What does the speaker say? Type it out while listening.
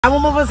I'm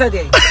almost a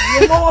day.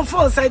 You're more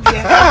for said,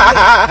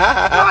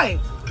 why?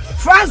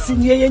 France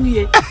in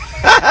ye.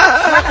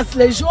 France,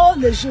 les jours.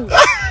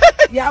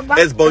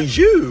 It's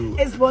bonjour.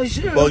 It's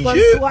bonjour.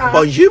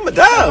 Bonjour,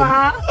 madame.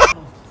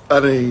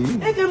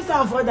 I came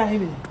down for that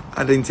evening.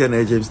 I didn't tell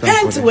you, James.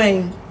 Paint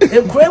Wayne.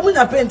 A grey with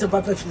a paint to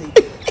perfectly.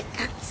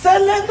 Sell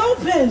no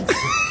paint.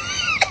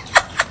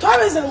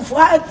 Tourism for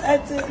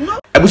no.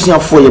 Abusia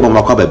for your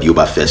mama kwa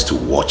B0yfriend to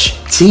watch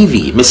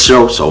TV.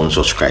 Mr. So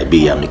subscribe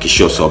here, make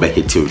sure so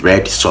hit the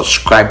red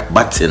subscribe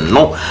button.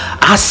 No,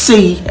 I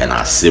say and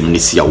I say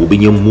Mnisia will be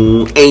your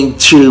moon and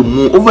chill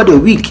moon over the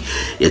week.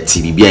 Your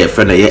TV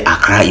B0yfriend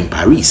Accra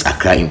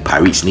in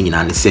Paris. Nini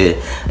na say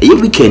a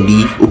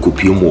weekendi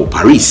okupio mo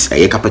Paris,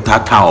 a capital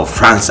town of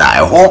France,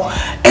 a ho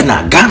and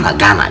a Ghana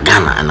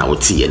and I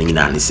would see nini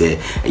na say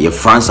a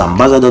France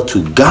ambassador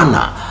to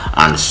Ghana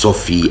and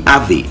Sophie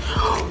Ave.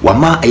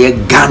 Wama aye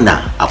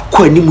Ghana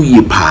akwa nimu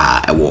ye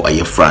pa ewo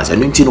aye France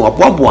eno nti no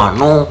waboaboa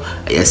no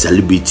aye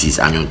celebrities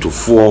anyon to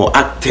 4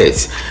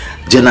 actors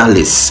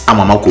journalists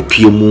amama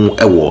kopie mu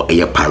ewo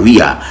aye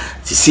Paris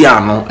sisi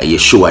ano aye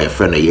show aye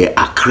friend aye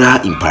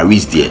Accra in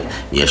Paris there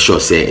ye sure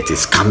say it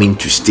is coming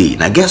to stay.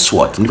 Now guess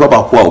what, nipa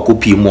ba kwa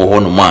okopie mu ho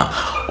no ma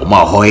o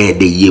ma ho ye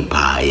de ye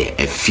pa aye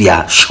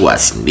Afia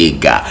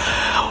Schwarzenegger.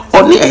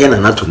 Only a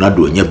yana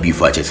tornado nya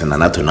beef achese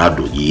na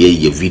tornado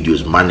ye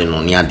videos man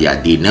no nya de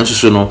ade nanso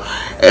so no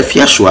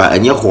Afia Schwa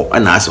anya ho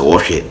ana ase wo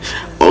hwe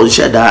on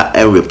shada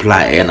e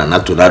reply na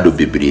tornado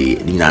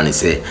bebre ni na ne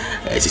se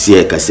sisi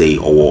e ka say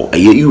owo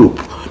aye Europe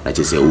na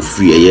chese o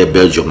free aye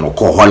Belgium no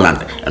ko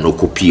Holland and o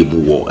kopie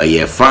mu wo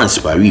aye France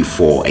Paris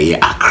for aye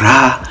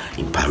Accra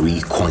in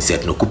Paris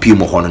concert no kopie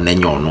mu ho no na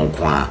nyo no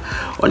kwa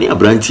oni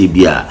abranti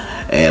bia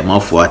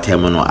mafo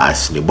atemno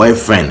as the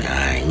boyfriend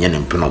nyene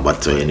mpeno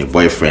but any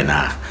boyfriend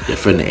the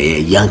friend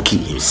Yankee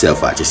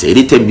himself I just say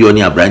anytime you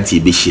only a brandy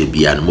be share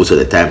bia and most of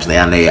the times na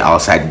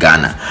outside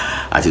Ghana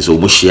at so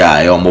mo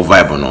share mo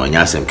vibe no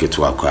nya asem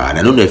keto akwa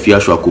na no na Afia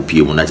Schwa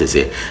kopie mu na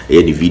say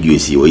the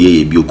videos yi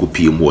oye bi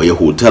okopie mu oye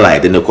hotel I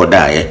dey koda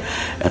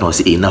and I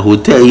say na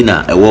hotel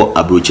ina ewo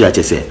abrochi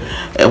a say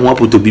mo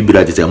apoto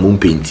bibira say mo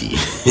painti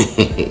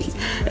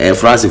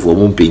France for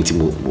mo painti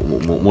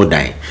mo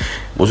dan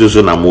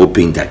so na mo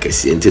painter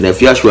kesi enti na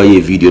Afia Schwa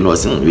ye video no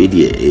sen we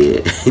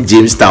dey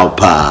James Town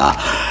pa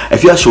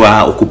Afia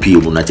Schwa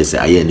okopie mu na chese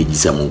aye na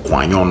gisa mu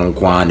nkwa anyo no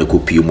nkwa na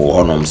kopie mu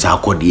honom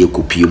Sarkodie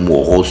kopie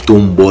mu ho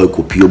Stonebwoy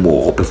kopie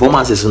mu ho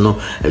performances no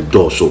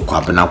do so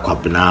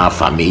kwabena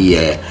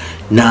Fameye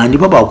na ni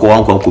baba ko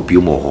wan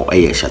kopie mu ho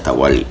Shatta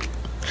Wale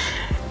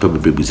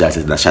probably business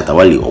na Shatta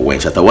Wale or when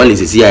Shatta Wale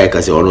is here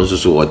ka say oron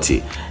so what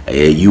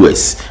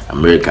US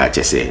America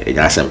chese e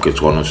asem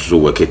keto onon so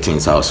work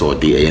things out so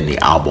dey any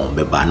album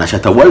be ba na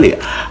Shatta Wale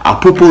I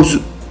propose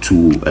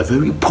to a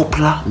very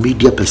popular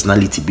media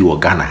personality be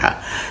Ghana ha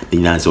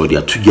the answer they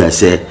are to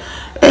say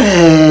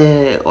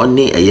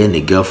only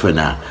a girlfriend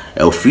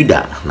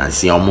Elfrida na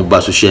see on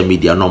mobile social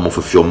media no mo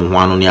fefio mo ho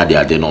ano ne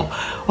ade no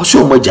o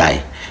so mo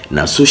jai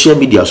na social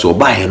media so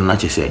ba he na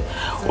chese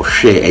o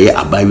hwe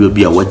abayo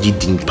bi a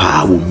wagidin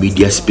pa wo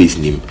media space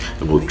nim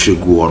no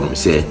trego on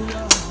say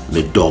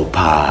me do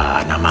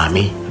pa na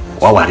mami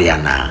wa ware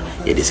ana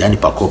ye de sani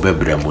pa ko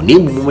bebre mo ni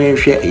mu me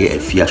hwe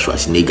Afia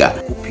Schwarzenegger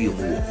kopie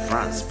mu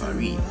France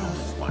Paris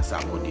wa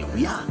Sarkodie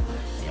ya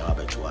wa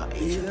betwa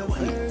Shatta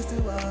Wale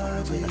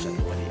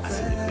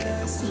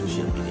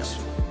social media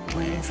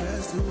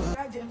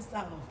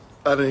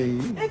I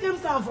came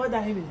down for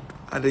that evening.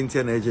 I didn't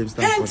tell you, James.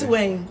 Paint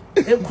Wayne.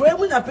 A grey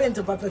with a paint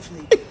to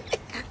perfectly.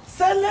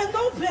 Sell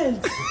no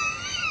paint.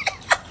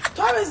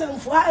 Tourism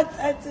for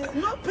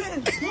no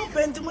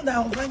paint with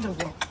a bunch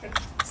of work.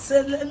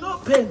 Sell no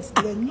paint.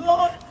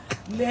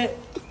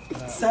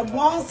 C'est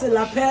bon, c'est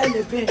la paire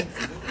de paint.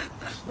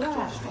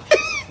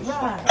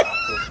 Right.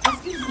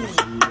 Excuse me.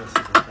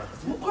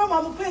 Come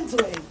on, paint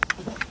away.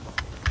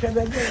 Can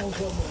I get on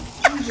problem?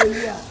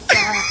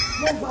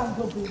 No bad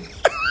copy.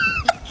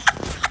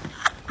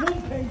 No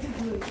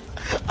painting.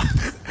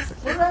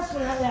 What else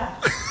will I have?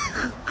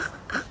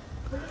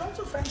 But not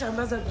to French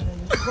ambassador,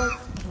 but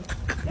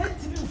get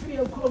to free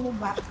your chrome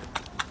back.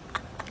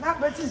 Not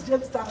British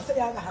James Town, say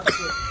I have to.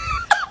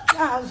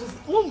 Yeah, I was just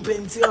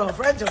painting or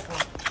French of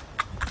one.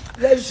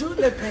 Les jours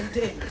le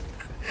painting.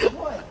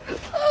 Boy,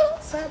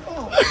 c'est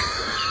bon.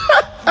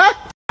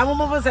 I'm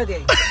almost a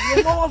day.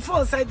 You're more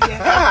for said,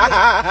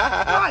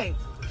 boy,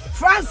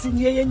 France in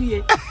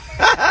ye.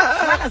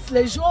 France,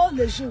 les jours.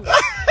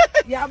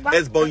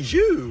 It's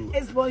bonjour.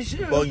 It's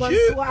bonjour.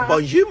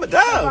 Bonjour,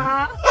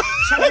 madame.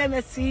 Chalet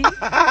merci.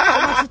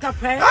 Comment tu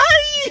t'appelles?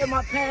 Je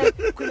m'appelle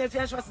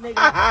Afia Schwarzenegger.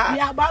 We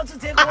are about to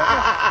take over.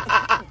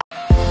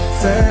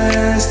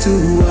 First to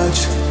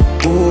watch,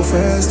 oh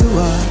first to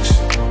watch.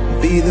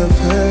 Be the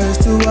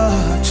first to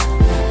watch.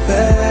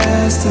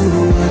 First to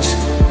watch,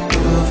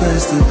 oh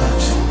first to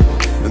watch.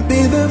 Be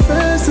the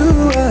first to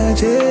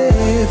watch, yeah.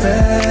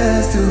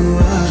 First to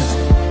watch,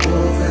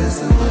 oh first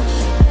to watch.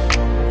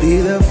 Be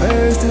the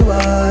first to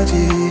watch,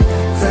 yeah.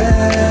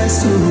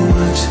 First to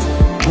watch,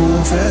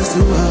 oh first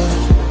to watch.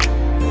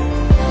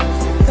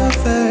 The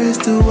first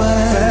first to watch,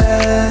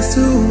 first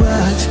to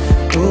watch,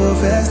 oh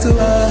first to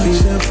watch, be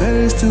the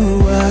first to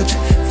watch,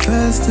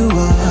 first to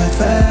watch,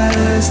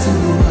 first to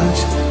watch,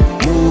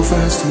 oh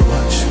first to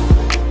watch.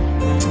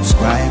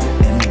 Subscribe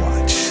and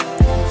watch.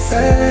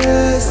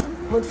 First.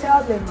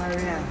 Hotel de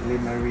Marianne. Le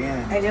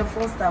Marianne. And your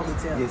 4-star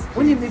hotel. Yes.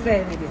 When you be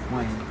paying again?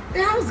 Wine.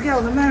 The house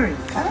girl was married.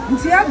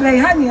 Until I play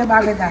honey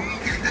about that.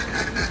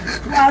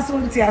 What's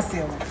on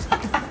Tiasel?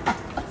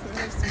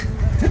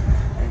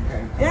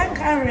 Young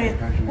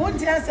Karen, won't you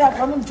say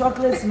I'm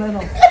chocolates, man?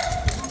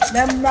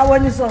 Them now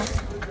when you saw.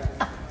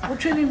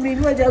 What you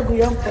mean? What you go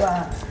young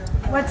for?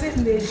 What's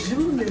in the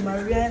June, the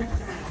Marianne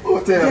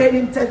Hotel? The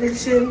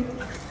International,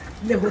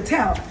 the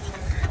hotel,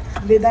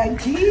 the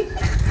donkey.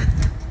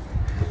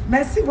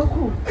 Merci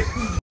beaucoup.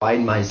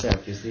 Find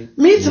myself, you see.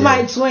 Meet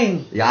my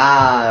twin.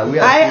 Yeah, we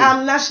are. I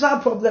am national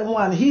problem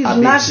 1. He's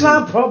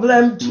national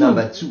problem 2.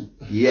 Number 2.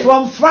 Yeah.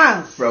 From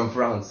France. From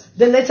France.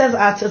 The latest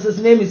artist, his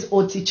name is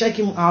Oti. Check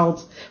him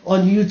out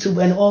on YouTube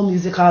and all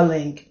musical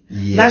link.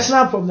 Yeah.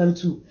 National problem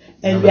 2.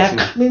 And Number we are 2.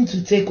 coming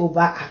to take over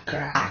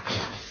Accra.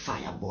 Accra.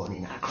 Fire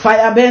burning Accra.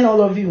 Fire burn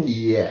all of you.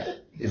 Yeah.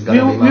 It's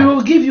gonna be we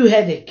will give you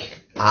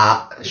headache.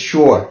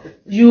 Sure.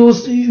 You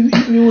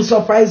will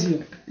surprise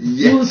you.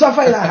 Yeah. You will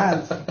suffer in our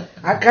hands.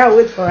 I can't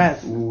wait for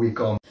us. We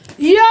come.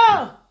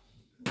 Yo!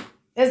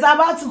 It's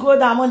about to go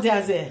down Monte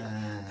Azé.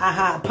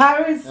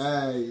 Paris.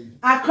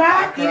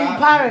 Accra in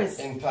Paris.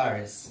 In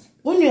Paris.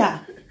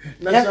 Unia.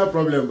 National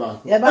problem back.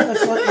 Yeah, but you're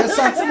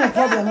sorting the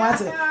problem,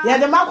 what? Yeah,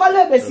 the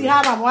Makole Bessie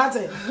have what?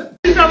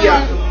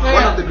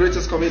 One of the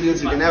greatest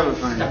comedians you can ever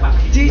find.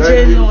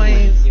 DJ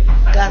Noise,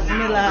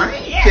 Gazmilla,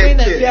 even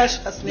Afia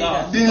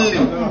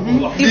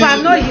Schwarzenegger. If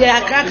I'm not here,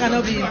 Accra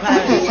cannot be in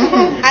Paris.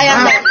 I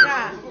am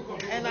Accra.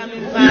 And I'm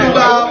in Paris.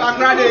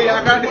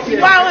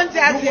 If I want to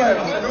ask you,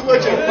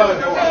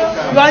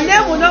 your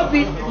name will not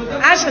be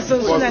Ashes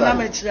of Sun and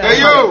Amateur. Hey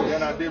yo!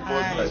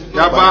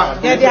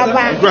 Yaba! Yeah,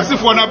 Yaba.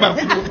 Aggressive one about.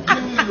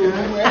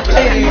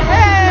 Hey!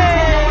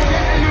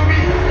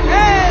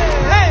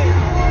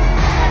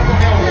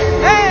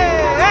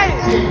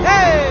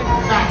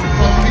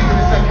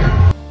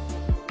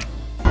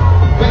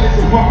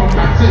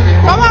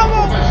 Come on,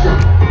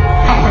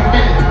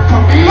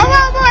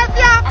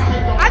 Afia!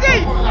 Adi!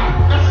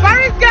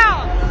 Paris girl!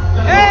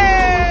 Hey!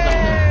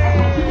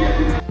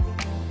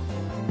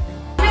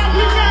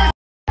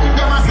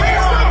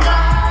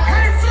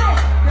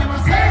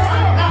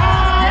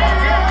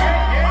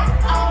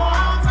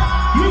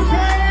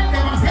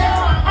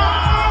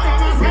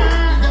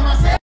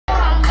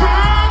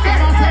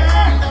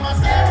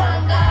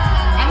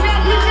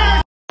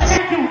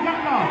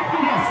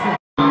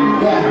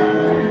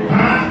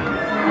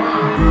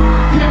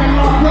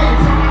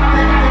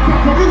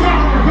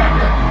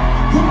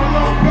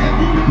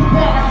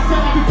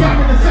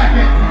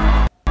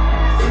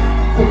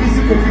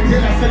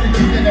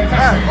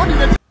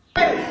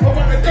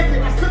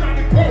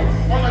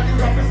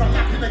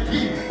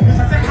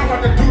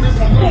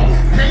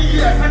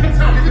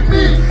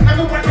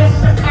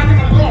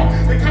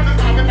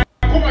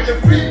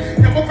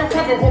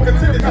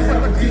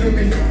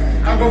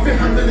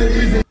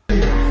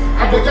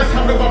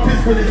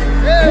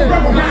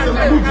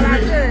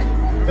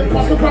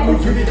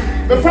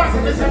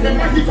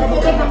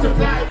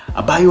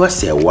 Abayo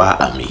say wa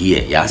I'm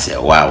here. Ya say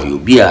wow you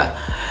be a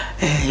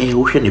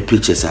we share the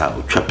pictures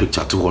out. Try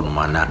picture to one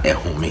man na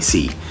home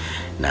see.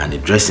 Na the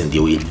dressing they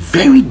were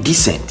very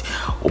decent.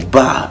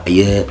 Oba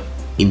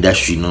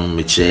industry no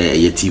me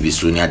che TV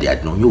so near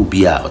there no you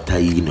be a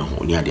otai no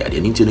near there.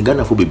 Into the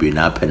Ghana for baby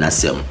na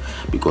penasem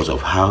because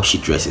of how she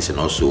dresses and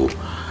also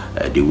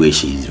the way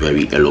she is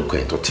very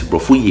eloquent.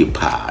 Brofo ye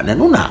pa na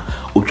no na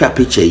o twa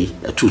picture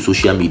to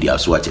social media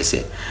so what you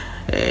say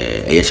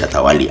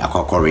Shatta Wale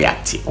akwa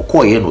react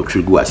okoye no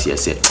trigu ase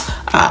say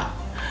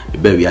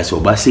baby ase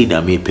oba say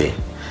na me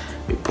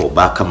po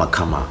ba kama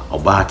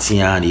oba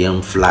atia na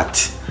yam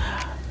flat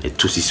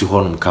to sisi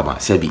honum kama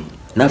sabi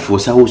na for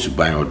sa wo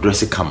suban o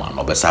dress kama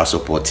no be sa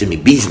support me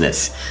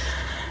business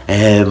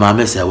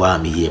mama say wa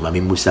me here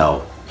mama musa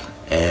o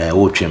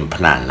wo twem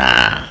plan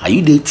na are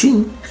you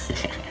dating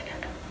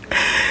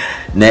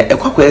na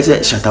ekwakwa say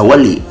Shatta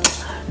Wale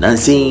na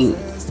saying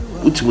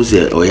utumu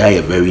say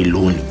oya very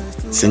lonely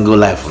single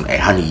life on a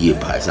honey year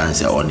pass and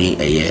say only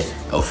a year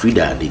of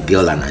Frida the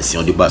girl and I see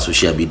on the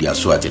social media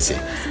so I just say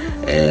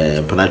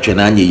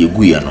Panachana ye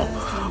guya no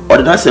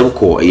or that's a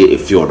call a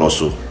few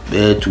also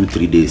there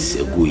 2-3 days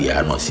ago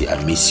ya no say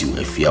I miss you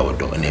if you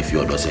are and if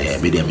you are say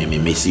me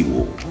miss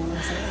you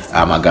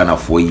I'm a Ghana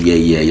for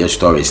your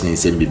stories in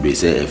same be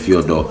say if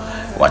you do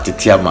what it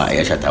tiama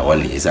Shatta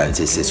Wale is and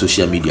say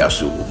social media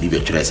so be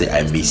better say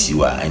I miss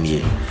you and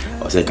ye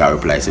or say can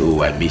reply say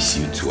oh I miss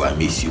you too I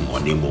miss you more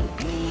nemo.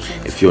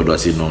 If you don't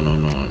say no,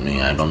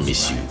 I don't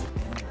miss you.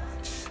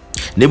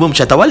 Nebum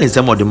Shatta Wale is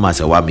some of the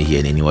master wa me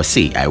here and he was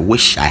say, I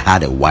wish I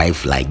had a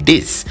wife like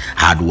this,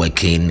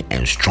 hardworking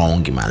and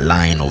strong in my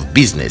line of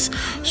business,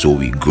 so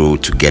we grow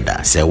together.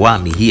 Say wa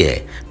me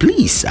here,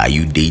 please, are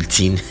you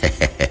dating?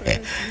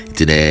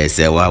 today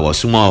say what was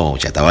small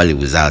Shatta Wale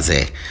was out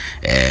say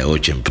o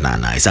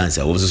chimpana isan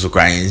say was so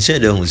crying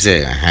shade who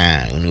say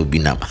no be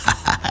na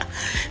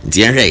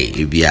ntienhwe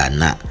e bia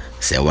na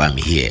say wa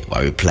me here wa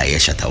reply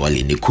Shatta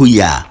Wale ne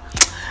kuya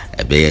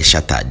e be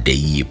Shatta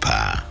dey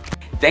pa.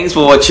 Thanks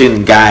for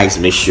watching, guys.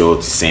 Make sure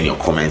to send your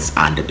comments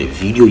under the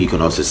video. You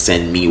can also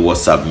send me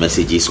WhatsApp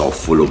messages or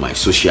follow my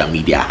social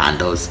media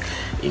handles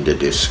in the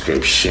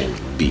description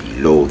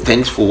below.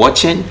 Thanks for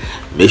watching.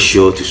 Make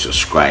sure to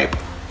subscribe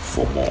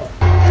for more.